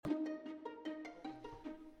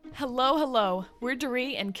Hello, hello. We're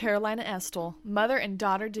Darie and Carolina Estel, mother and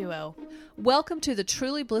daughter duo. Welcome to the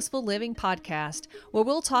Truly Blissful Living podcast, where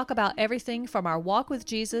we'll talk about everything from our walk with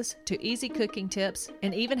Jesus to easy cooking tips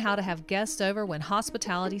and even how to have guests over when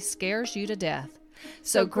hospitality scares you to death.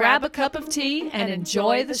 So grab a cup of tea and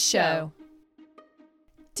enjoy the show.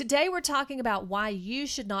 Today we're talking about why you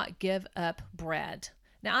should not give up bread.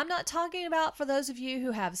 Now, I'm not talking about for those of you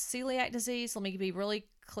who have celiac disease. Let me be really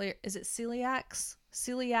clear. Is it celiacs?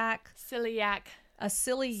 Celiac? Celiac. A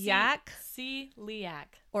celiac? Celiac.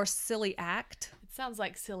 Or celiac? It sounds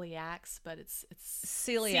like celiacs, but it's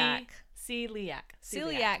Celiac.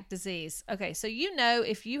 Celiac disease. Okay, so you know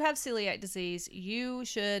if you have celiac disease, you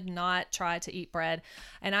should not try to eat bread.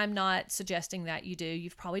 And I'm not suggesting that you do.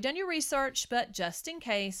 You've probably done your research, but just in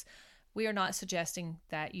case, we are not suggesting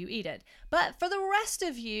that you eat it. But for the rest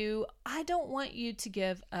of you, I don't want you to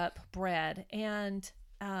give up bread. And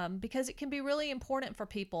because it can be really important for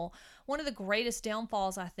people. One of the greatest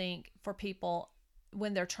downfalls, I think, for people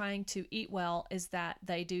when they're trying to eat well is that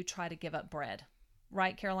they do try to give up bread.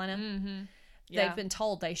 Right, Carolina? Mm-hmm. Yeah. They've been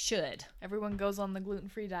told they should. Everyone goes on the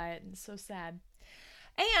gluten-free diet, and it's so sad.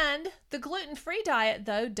 And the gluten-free diet,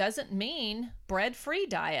 though, doesn't mean bread-free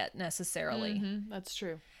diet necessarily. Mm-hmm. That's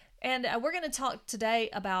true. And we're going to talk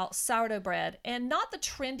today about sourdough bread, and not the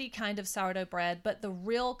trendy kind of sourdough bread, but the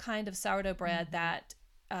real kind of sourdough bread that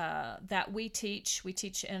we teach. We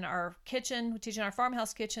teach in our kitchen. We teach in our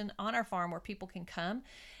farmhouse kitchen on our farm where people can come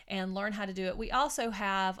and learn how to do it. We also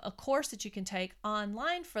have a course that you can take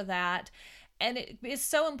online for that. And it is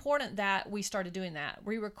so important that we started doing that.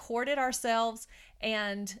 We recorded ourselves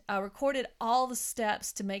and recorded all the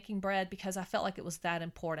steps to making bread because I felt like it was that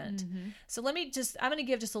important. Mm-hmm. So I'm going to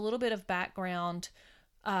give just a little bit of background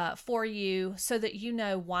for you so that you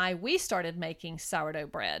know why we started making sourdough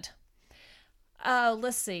bread.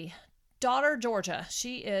 Let's see. Daughter Georgia,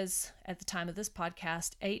 she is, at the time of this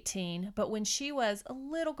podcast, 18. But when she was a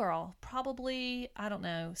little girl, probably,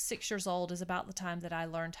 6 years old is about the time that I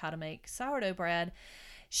learned how to make sourdough bread.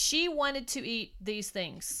 She wanted to eat these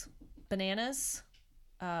things. Bananas,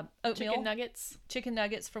 oatmeal. Chicken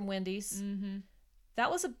nuggets from Wendy's. Mm-hmm.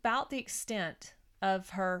 That was about the extent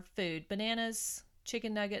of her food. Bananas,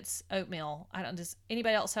 chicken nuggets, oatmeal. Does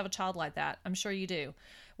anybody else have a child like that? I'm sure you do.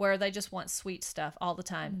 Where they just want sweet stuff all the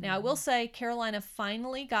time. Mm-hmm. Now, I will say Carolina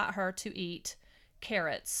finally got her to eat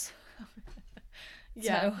carrots.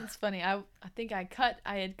 Yeah, it's funny. I think I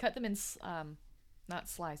had cut them in, not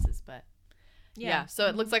slices, but yeah. So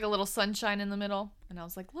it looks like a little sunshine in the middle. And I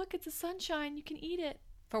was like, look, it's a sunshine. You can eat it.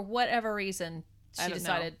 For whatever reason, she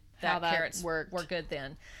decided that carrots were good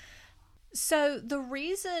then. So the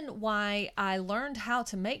reason why I learned how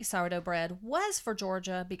to make sourdough bread was for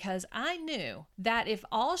Georgia because I knew that if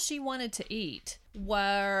all she wanted to eat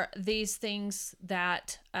were these things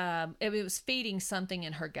that it was feeding something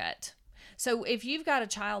in her gut. So if you've got a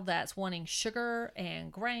child that's wanting sugar and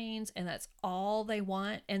grains and that's all they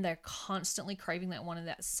want and they're constantly craving that one and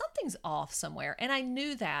that, something's off somewhere. And I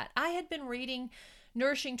knew that. I had been reading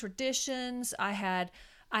Nourishing Traditions. I had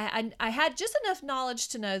just enough knowledge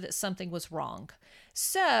to know that something was wrong.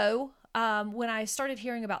 So when I started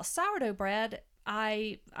hearing about sourdough bread,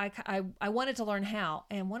 I wanted to learn how.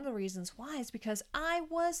 And one of the reasons why is because I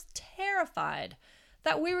was terrified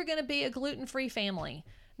that we were going to be a gluten-free family.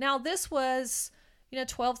 Now, this was,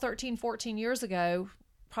 12, 13, 14 years ago,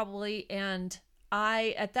 probably, and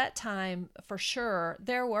at that time, for sure,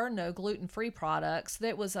 there were no gluten-free products.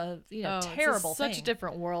 That was a terrible thing. It's such a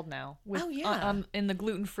different world now. In the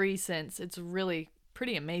gluten-free sense, it's really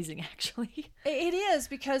pretty amazing, actually. It is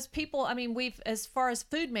because people, as far as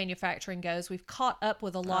food manufacturing goes, we've caught up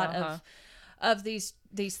with a lot of these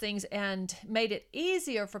things and made it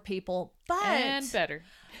easier for people, and better.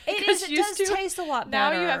 It does taste a lot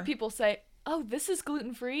better. Now you have people say, "Oh, this is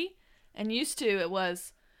gluten-free," and used to it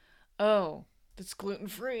was, "Oh, it's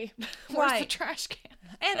gluten-free." Where's the trash can?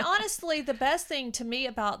 And honestly, the best thing to me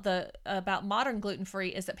about modern gluten-free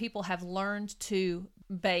is that people have learned to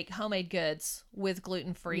bake homemade goods with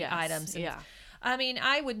gluten-free items. And,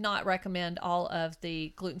 I would not recommend all of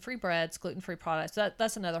the gluten-free breads, gluten-free products.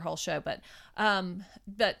 That's another whole show. But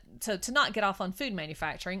so to not get off on food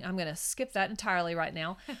manufacturing, I'm going to skip that entirely right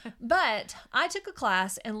now. But I took a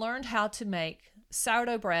class and learned how to make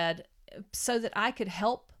sourdough bread so that I could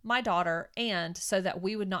help my daughter and so that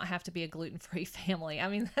we would not have to be a gluten-free family.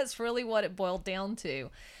 That's really what it boiled down to.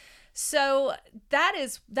 So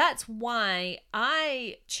that's why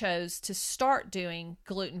I chose to start doing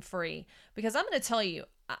gluten-free, because I'm going to tell you,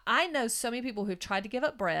 I know so many people who've tried to give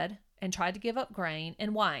up bread and tried to give up grain.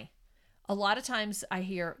 And why? A lot of times I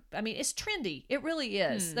hear, I mean, it's trendy. It really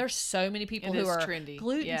is. There's so many people who are trendy.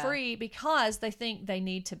 Gluten-free because they think they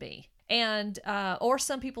need to be. And, or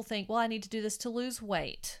some people think, well, I need to do this to lose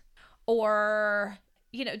weight. Or,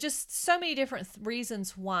 just so many different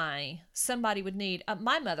reasons why somebody would need.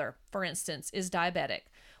 My mother, for instance, is diabetic.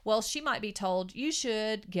 Well, she might be told you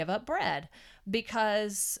should give up bread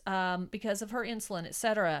because of her insulin,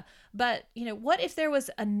 etc. But, what if there was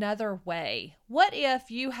another way? What if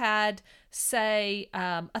you had, say,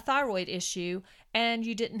 a thyroid issue and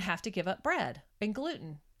you didn't have to give up bread and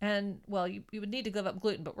gluten? And, well, you would need to give up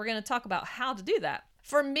gluten, but we're going to talk about how to do that.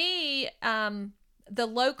 For me, the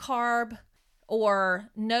low carb or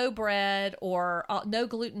no bread or no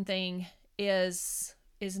gluten thing is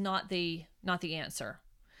not the answer.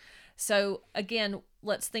 So again,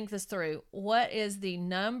 let's think this through. What is the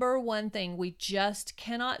number one thing we just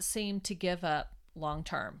cannot seem to give up long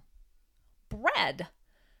term? Bread.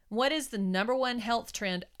 What is the number one health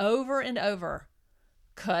trend over and over?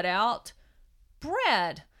 Cut out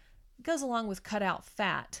bread. It goes along with cut out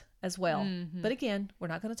fat as well. Mm-hmm. But again, we're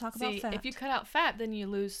not going to talk about fat. If you cut out fat, then you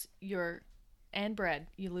lose your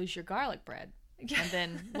garlic bread. And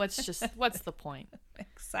then what's the point?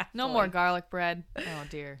 Exactly. No more garlic bread. Oh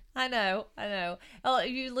dear. I know. Oh,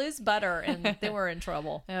 you lose butter and then we're in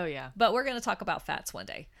trouble. Oh yeah. But we're going to talk about fats one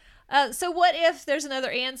day. So what if there's another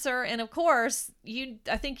answer? And of course,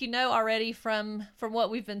 I think already from what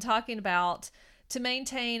we've been talking about, to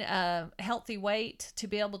maintain a healthy weight, to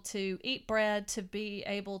be able to eat bread, to be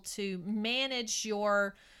able to manage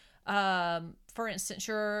your for instance,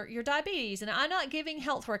 your diabetes. And I'm not giving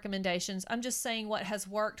health recommendations. I'm just saying what has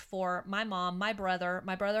worked for my mom, my brother.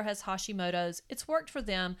 My brother has Hashimoto's. It's worked for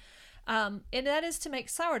them. And that is to make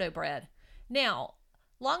sourdough bread. Now,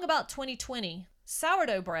 long about 2020,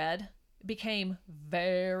 sourdough bread became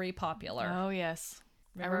very popular. Oh, yes.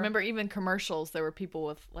 I remember even commercials. There were people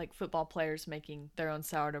with like football players making their own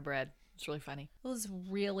sourdough bread. It's really funny. It was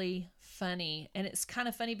really funny. And it's kind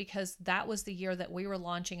of funny because that was the year that we were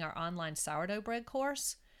launching our online sourdough bread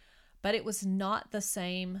course, but it was not the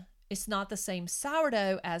same. It's not the same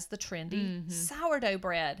sourdough as the trendy sourdough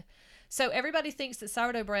bread. So everybody thinks that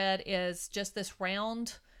sourdough bread is just this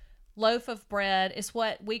round loaf of bread. It's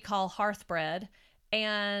what we call hearth bread,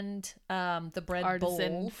 and the bread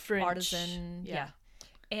artisan, bowl. French. Artisan. Yeah.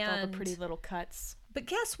 And all the pretty little cuts. But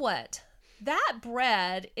guess what? That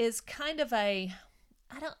bread is kind of I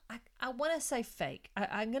want to say fake.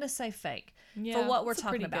 I'm going to say fake for what we're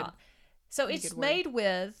talking about. So it's made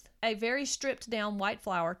with a very stripped down white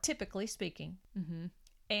flour, typically speaking. Mm-hmm.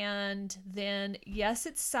 And then, yes,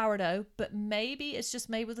 it's sourdough, but maybe it's just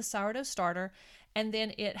made with a sourdough starter. And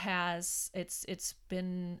then it's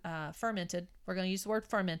been fermented. We're going to use the word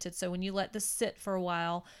fermented. So when you let this sit for a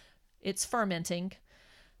while, it's fermenting.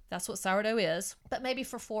 That's what sourdough is, but maybe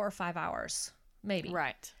for 4 or 5 hours, maybe.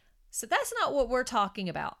 Right. So that's not what we're talking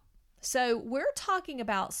about. So we're talking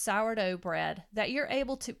about sourdough bread that you're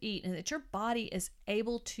able to eat and that your body is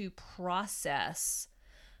able to process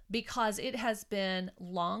because it has been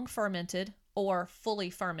long fermented or fully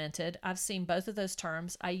fermented. I've seen both of those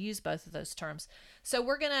terms. I use both of those terms. So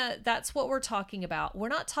that's what we're talking about. We're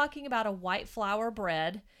not talking about a white flour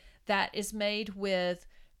bread that is made with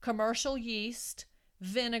commercial yeast,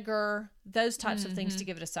 vinegar, those types of things to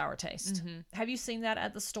give it a sour taste. Mm-hmm. Have you seen that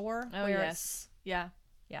at the store? Oh, yes. Yeah.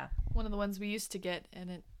 Yeah. One of the ones we used to get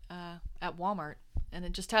at Walmart, and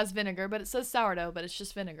it just has vinegar, but it says sourdough, but it's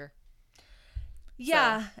just vinegar.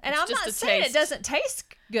 Yeah, so and I'm not saying it doesn't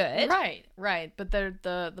taste good. Right. But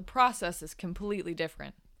the process is completely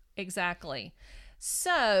different. Exactly.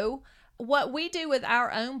 So what we do with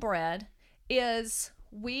our own bread is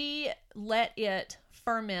we let it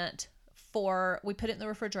ferment we put it in the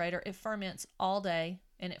refrigerator. It ferments all day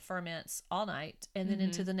and it ferments all night and then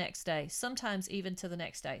into the next day, sometimes even to the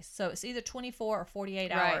next day. So it's either 24 or 48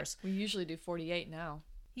 hours. We usually do 48 now.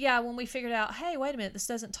 Yeah, when we figured out, hey, wait a minute, this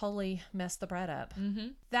doesn't totally mess the bread up.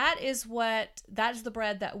 Mm-hmm. That is the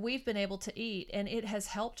bread that we've been able to eat, and it has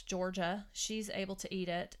helped Georgia. She's able to eat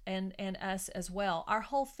it, and us as well. Our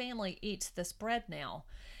whole family eats this bread now.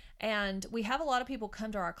 And we have a lot of people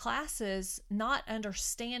come to our classes not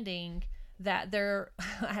understanding that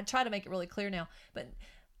I try to make it really clear now, but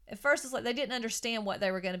at first it's like they didn't understand what they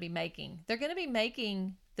were going to be making. They're going to be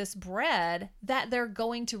making this bread that they're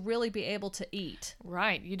going to really be able to eat.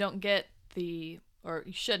 Right. You don't get or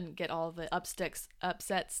you shouldn't get all the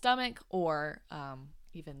upset stomach or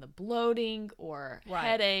even the bloating or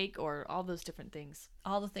headache or all those different things.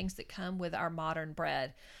 All the things that come with our modern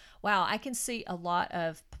bread. Wow, I can see a lot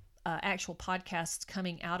of actual podcasts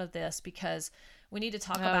coming out of this because We need to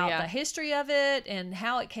talk about the history of it and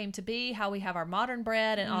how it came to be, how we have our modern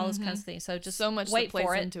bread and all those kinds of things. So just so much wait that plays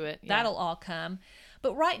for it. into it. Yeah. That'll all come.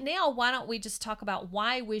 But right now, why don't we just talk about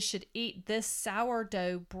why we should eat this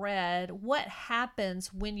sourdough bread? What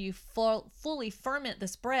happens when you fully ferment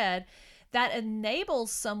this bread that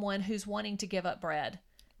enables someone who's wanting to give up bread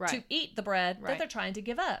to eat the bread that they're trying to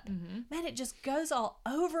give up? Man, it just goes all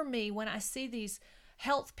over me when I see these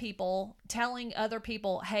health people telling other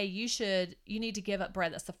people, hey, you need to give up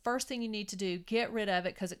bread. That's the first thing you need to do. Get rid of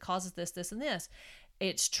it because it causes this, this, and this.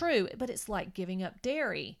 It's true, but it's like giving up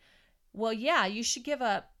dairy. Well, yeah, you should give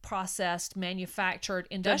up processed, manufactured,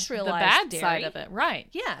 industrialized the bad dairy. side of it, right?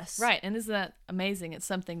 Yes. Right, and isn't that amazing? It's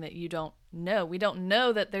something that you don't know. We don't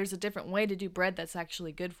know that there's a different way to do bread that's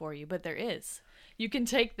actually good for you, but there is. You can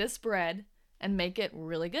take this bread and make it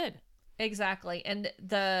really good. Exactly. And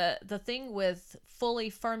the thing with fully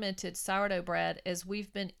fermented sourdough bread is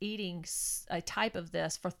we've been eating a type of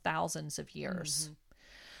this for thousands of years.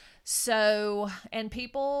 So, and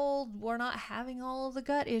people were not having all of the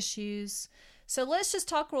gut issues. So let's just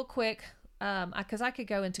talk real quick, because I could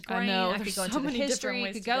go into grain, I could go into the history,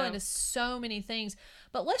 I could go into so many things.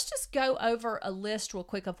 But let's just go over a list real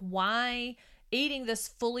quick of why eating this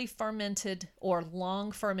fully fermented or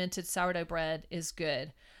long fermented sourdough bread is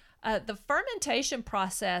good. The fermentation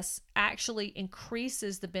process actually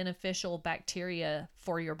increases the beneficial bacteria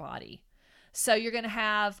for your body. So you're going to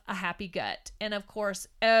have a happy gut. And of course,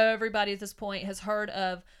 everybody at this point has heard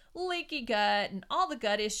of leaky gut and all the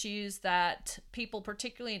gut issues that people,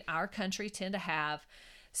 particularly in our country, tend to have.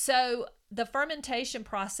 So the fermentation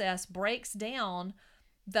process breaks down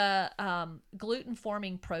the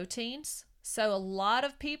gluten-forming proteins. So a lot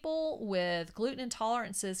of people with gluten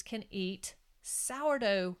intolerances can eat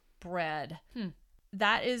sourdough bread.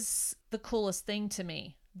 That is the coolest thing to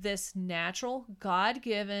me. This natural,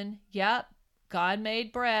 God-given,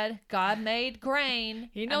 God-made bread, God-made grain.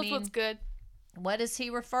 He knows what's good. What does he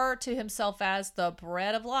refer to himself as? The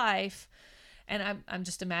bread of life. And I'm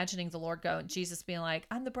just imagining the Lord Jesus being like,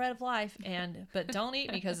 I'm the bread of life, but don't eat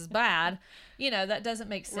me because it's bad. That doesn't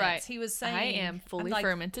make sense. Right. He was saying, I am fully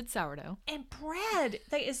fermented sourdough. And bread,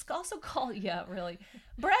 it's also called,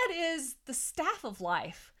 bread is the staff of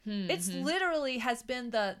life. It's literally has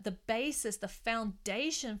been the basis, the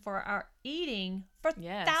foundation for our eating for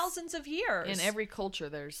thousands of years. In every culture,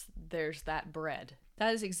 there's that bread.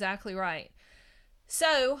 That is exactly right.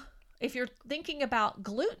 So if you're thinking about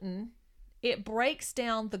gluten, it breaks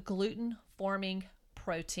down the gluten-forming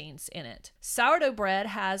proteins in it. Sourdough bread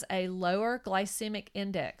has a lower glycemic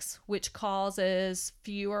index, which causes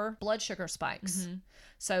fewer blood sugar spikes.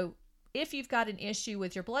 So if you've got an issue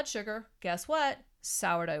with your blood sugar, guess what?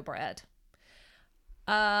 Sourdough bread.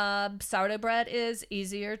 Sourdough bread is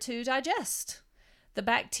easier to digest. The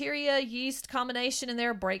bacteria yeast combination in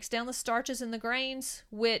there breaks down the starches in the grains,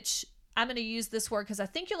 which I'm going to use this word because I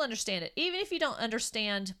think you'll understand it. Even if you don't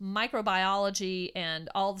understand microbiology and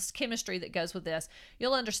all this chemistry that goes with this,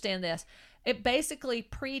 you'll understand this. It basically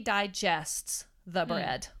pre-digests the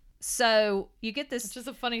bread. So you get this. It's just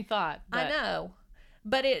a funny thought. I know.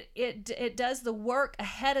 But it does the work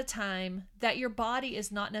ahead of time that your body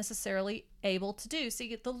is not necessarily able to do.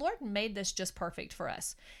 See, the Lord made this just perfect for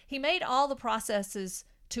us. He made all the processes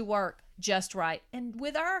to work just right. And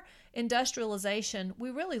with our industrialization, we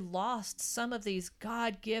really lost some of these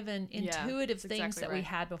God-given intuitive things that we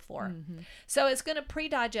had before. So it's going to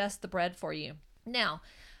pre-digest the bread for you. Now,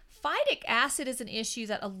 phytic acid is an issue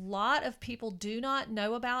that a lot of people do not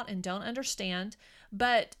know about and don't understand,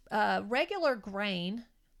 but regular grain,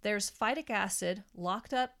 there's phytic acid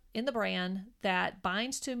locked up in the bran that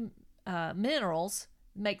binds to minerals,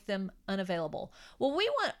 make them unavailable. Well, we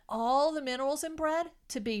want all the minerals in bread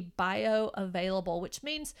to be bioavailable, which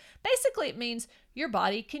means, basically it means your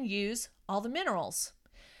body can use all the minerals.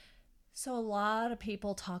 So a lot of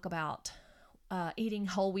people talk about eating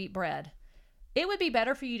whole wheat bread. It would be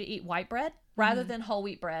better for you to eat white bread rather than whole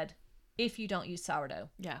wheat bread if you don't use sourdough.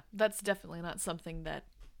 Yeah, that's definitely not something that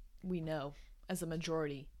we know as a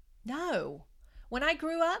majority. No. When I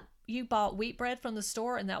grew up, you bought wheat bread from the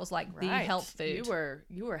store, and that was like the health food.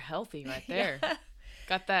 You were healthy right there.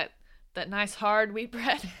 Got that nice hard wheat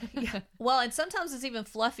bread. Well, and sometimes it's even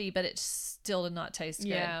fluffy, but it still did not taste good.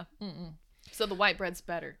 Yeah. So the white bread's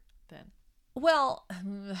better then. Well,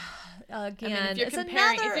 again, if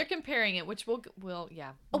you're comparing it, which we'll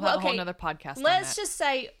have a whole nother podcast. Let's just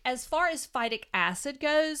say, as far as phytic acid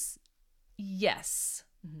goes, yes.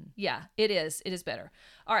 Yeah, it is. It is better.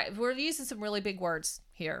 All right, we're using some really big words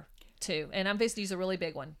here too, and I'm basically using a really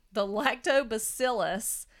big one. The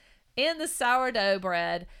lactobacillus in the sourdough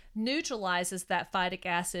bread neutralizes that phytic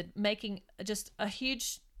acid, making just a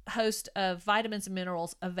huge host of vitamins and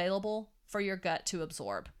minerals available for your gut to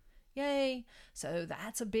absorb. Yay. So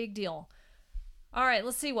that's a big deal. All right,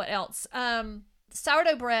 let's see what else.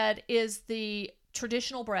 Sourdough bread is the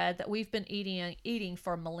traditional bread that we've been eating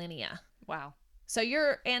for millennia. Wow. So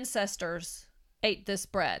your ancestors ate this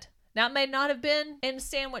bread. Now, it may not have been in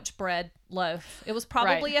sandwich bread loaf. It was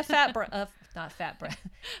probably a fat bread. Not fat bread.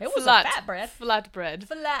 It was a fat bread. Flat bread.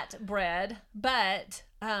 Flat bread. But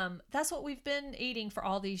that's what we've been eating for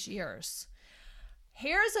all these years.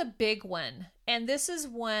 Here's a big one. And this is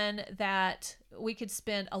one that we could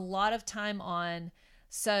spend a lot of time on.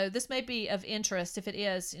 So this may be of interest. If it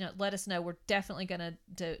is, let us know. We're definitely going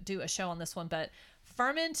to do a show on this one. But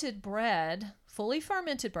fermented bread, fully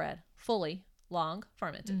long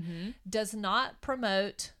fermented, does not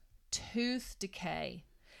promote tooth decay.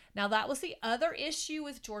 Now, that was the other issue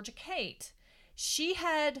with Georgia Kate. She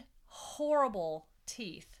had horrible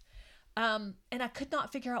teeth, and I could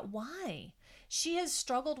not figure out why. She has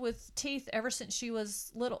struggled with teeth ever since she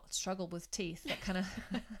was little. Struggled with teeth. That kind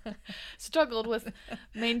of struggled with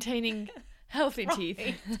maintaining healthy teeth.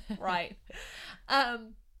 Right.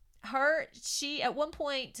 She at one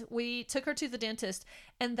point we took her to the dentist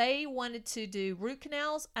and they wanted to do root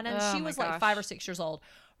canals. And she was like 5 or 6 years old.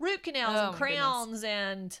 Root canals and crowns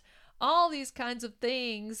and all these kinds of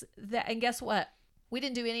things and guess what? We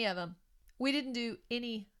didn't do any of them. We didn't do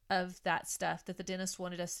any of that stuff that the dentist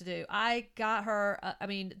wanted us to do. I got her,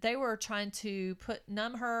 they were trying to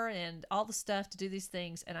numb her and all the stuff to do these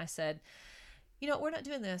things. And I said, we're not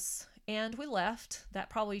doing this. And we left. That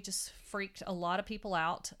probably just freaked a lot of people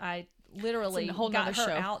out. I literally got her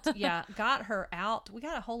out. Yeah, got her out. We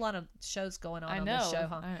got a whole lot of shows going on this show,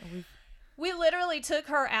 huh? We literally took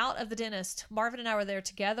her out of the dentist. Marvin and I were there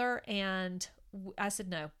together, and I said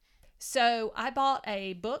no. So I bought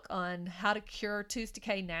a book on how to cure tooth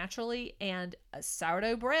decay naturally, and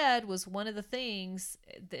sourdough bread was one of the things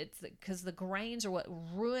because the grains are what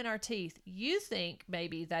ruin our teeth. You think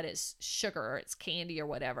maybe that it's sugar or it's candy or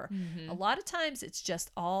whatever. Mm-hmm. A lot of times it's just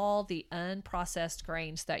all the unprocessed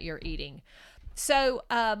grains that you're eating. So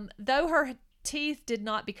though her teeth did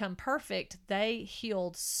not become perfect, they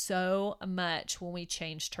healed so much when we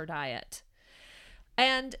changed her diet.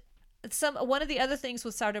 And one of the other things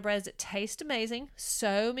with sourdough bread is it tastes amazing.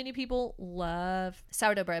 So many people love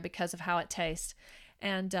sourdough bread because of how it tastes.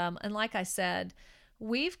 And like I said,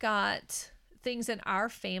 we've got things in our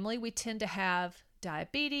family. We tend to have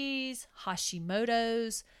diabetes,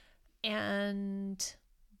 Hashimoto's, and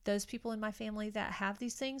those people in my family that have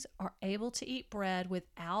these things are able to eat bread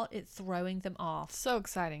without it throwing them off. So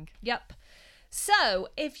exciting. Yep. So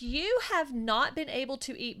if you have not been able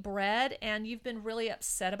to eat bread and you've been really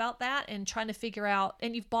upset about that and trying to figure out,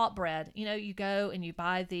 and you've bought bread, you go and you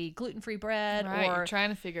buy the gluten-free bread. Right, you're trying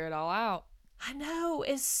to figure it all out. I know,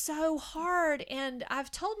 it's so hard. And I've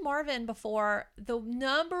told Marvin before, the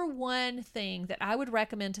number one thing that I would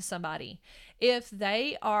recommend to somebody if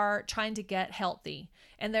they are trying to get healthy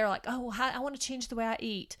and they're like, oh, I want to change the way I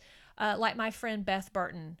eat. Like my friend Beth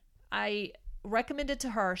Burton, I recommended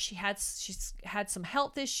to her. She's had some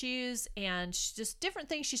health issues and just different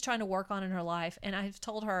things she's trying to work on in her life. And I've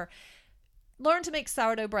told her, learn to make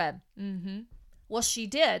sourdough bread. Mm-hmm. Well, she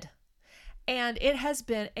did. And it has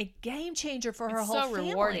been a game changer for her whole family.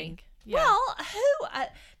 Rewarding. Yeah. Well,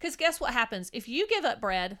 because guess what happens? If you give up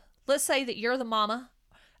bread, let's say that you're the mama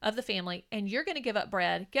of the family and you're going to give up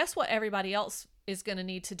bread, guess what everybody else is going to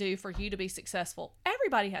need to do for you to be successful?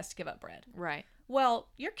 Everybody has to give up bread. Right. Well,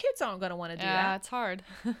 your kids aren't going to want to do that. Yeah, it's hard.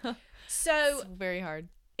 So it's very hard.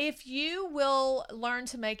 If you will learn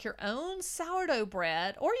to make your own sourdough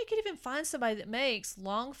bread, or you could even find somebody that makes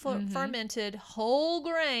long fermented whole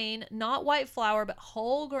grain, not white flour, but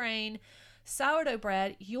whole grain sourdough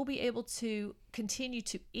bread, you'll be able to continue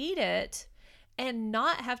to eat it and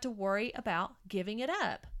not have to worry about giving it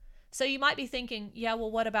up. So you might be thinking, yeah,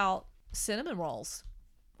 well, what about cinnamon rolls?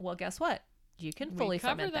 Well, guess what? You can fully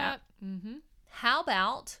ferment that. Mm-hmm. How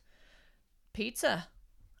about pizza?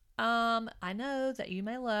 I know that you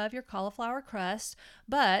may love your cauliflower crust,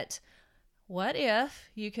 but what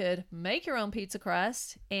if you could make your own pizza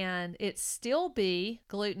crust and it still be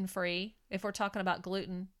gluten-free? If we're talking about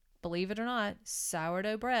gluten, believe it or not,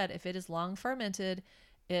 sourdough bread, if it is long fermented,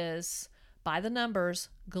 is by the numbers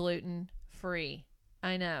gluten-free.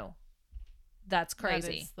 I know. That's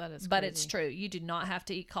crazy. That is but crazy. It's true. You do not have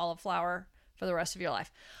to eat cauliflower for the rest of your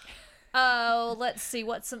life. Oh, let's see.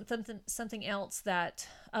 What's something else that...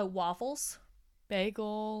 Oh, waffles.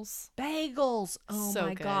 Bagels. Oh, so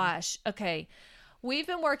my gosh. Okay. we've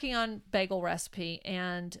been working on bagel recipe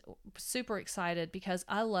and super excited because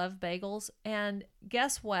I love bagels. And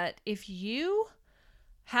guess what? If you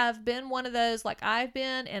have been one of those like I've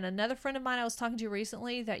been, and another friend of mine I was talking to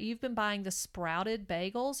recently, that you've been buying the sprouted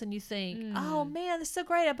bagels and you think, oh man, this is so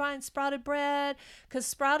great. I'm buying sprouted bread, because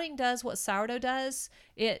sprouting does what sourdough does.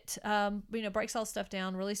 It, breaks all the stuff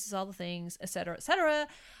down, releases all the things, et cetera, et cetera.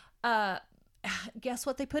 Guess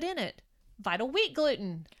what they put in it? Vital wheat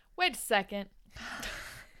gluten. Wait a second.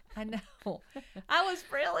 I know. I was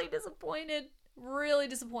really disappointed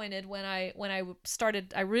when I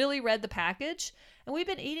started. I really read the package, and we've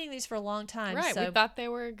been eating these for a long time. Right. So, we thought they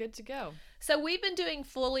were good to go. So we've been doing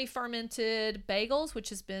fully fermented bagels, which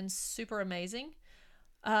has been super amazing.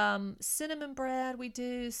 Cinnamon bread. We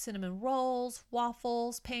do cinnamon rolls,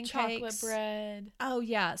 waffles, pancakes. Chocolate bread. Oh,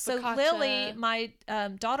 yeah. So Focaccia. Lily, my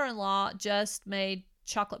daughter-in-law, just made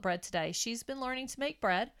chocolate bread today. She's been learning to make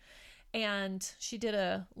bread. And she did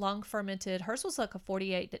a long fermented, hers was like a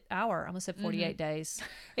 48-hour, I almost said 48 days.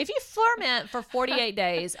 If you ferment for 48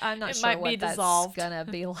 days, I'm not sure what that's going to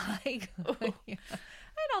be like. Yeah.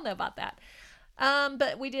 I don't know about that.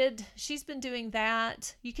 But she's been doing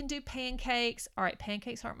that. You can do pancakes. All right,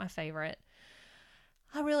 pancakes aren't my favorite.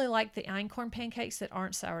 I really like the einkorn pancakes that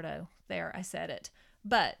aren't sourdough. There, I said it.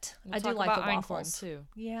 But I do like the waffles too.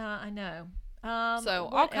 Yeah, I know. So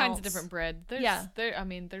all kinds of different bread.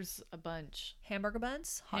 There's a bunch. Hamburger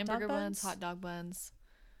buns, hot dog buns,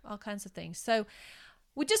 all kinds of things. So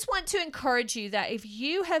we just want to encourage you that if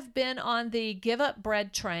you have been on the give up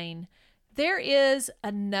bread train, there is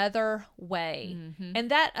another way. Mm-hmm.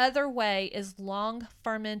 And that other way is long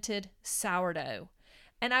fermented sourdough.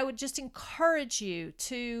 And I would just encourage you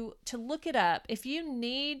to look it up. If you'd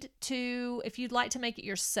like to make it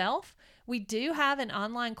yourself, we do have an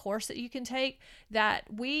online course that you can take that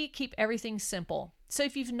we keep everything simple. So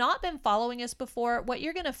if you've not been following us before, what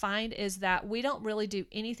you're going to find is that we don't really do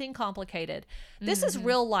anything complicated. This is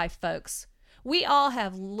real life, folks. We all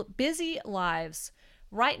have busy lives.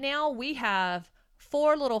 Right now, we have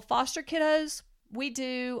 4 little foster kiddos. We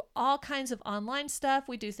do all kinds of online stuff.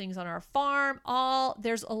 We do things on our farm.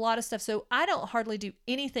 There's a lot of stuff. So I don't hardly do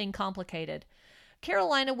anything complicated.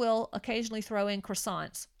 Carolina will occasionally throw in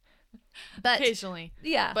croissants. But occasionally.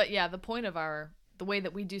 Yeah. But yeah, the point of the way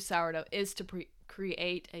that we do sourdough is to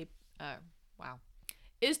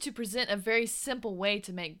present a very simple way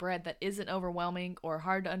to make bread that isn't overwhelming or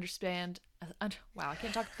hard to understand. I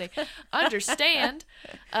can't talk today. Understand,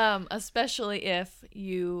 especially if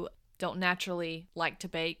you don't naturally like to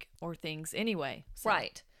bake or things anyway. So.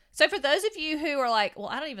 Right. So for those of you who are like, well,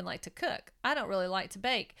 I don't even like to cook. I don't really like to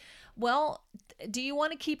bake. Well, do you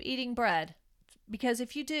want to keep eating bread? Because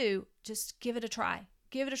if you do, just give it a try.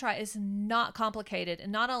 Give it a try. It's not complicated.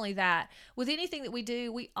 And not only that, with anything that we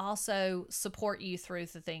do, we also support you through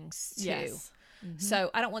the things too. Yes. Mm-hmm. So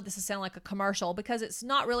I don't want this to sound like a commercial, because it's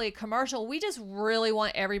not really a commercial. We just really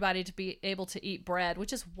want everybody to be able to eat bread,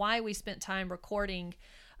 which is why we spent time recording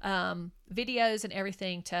videos and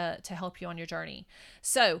everything to help you on your journey.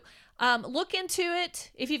 So look into it.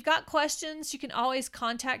 If you've got questions, you can always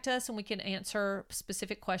contact us and we can answer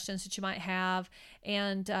specific questions that you might have.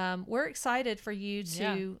 And we're excited for you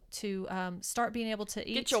to start being able to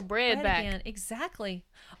eat. Get your bread back again. Exactly.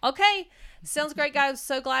 Okay. Sounds great, guys.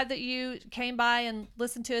 So glad that you came by and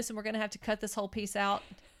listened to us, and we're going to have to cut this whole piece out,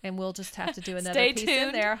 and we'll just have to do another piece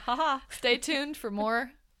in there. Haha. Stay tuned for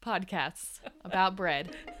more podcasts about bread.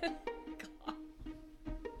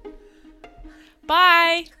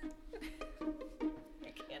 Bye. I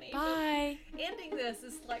can't even. Bye. Ending this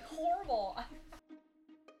is like horrible.